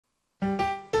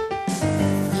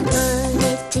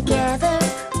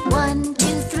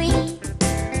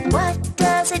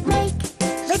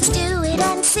Let's do it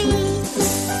and see.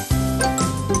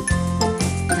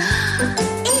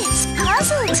 It's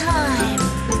puzzle time.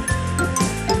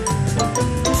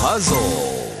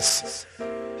 Puzzles.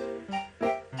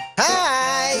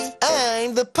 Hi,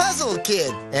 I'm the Puzzle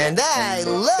Kid, and I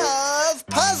love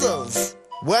puzzles.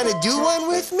 Want to do one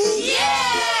with me?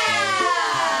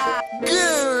 Yeah!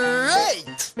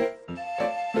 Great!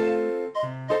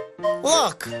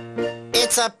 Look,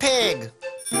 it's a pig.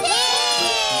 Pig!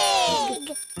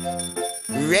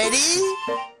 Ready?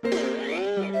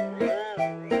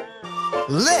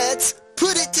 Let's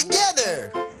put it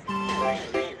together.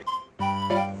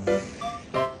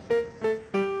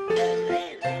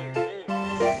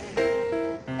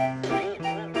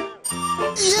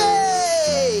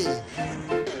 Yay!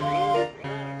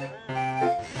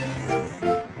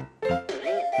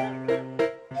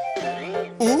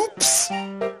 Oops!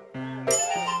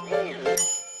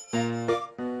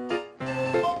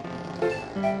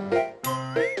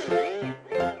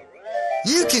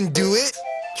 You can do it.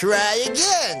 Try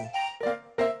again.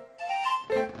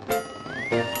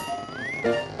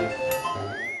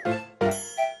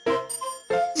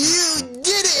 You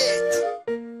did it!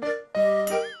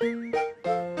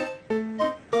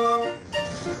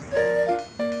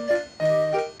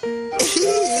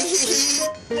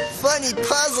 Funny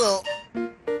puzzle.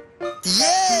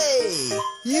 Yay!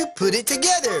 You put it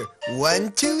together.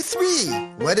 1, 2, 3.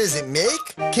 What does it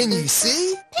make? Can you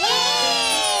see?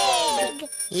 Pig!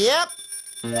 Yep.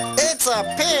 It's a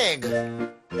pig.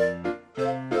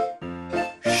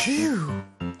 Phew.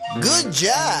 Good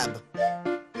job.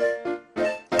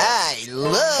 I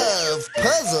love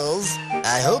puzzles.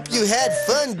 I hope you had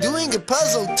fun doing a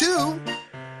puzzle too.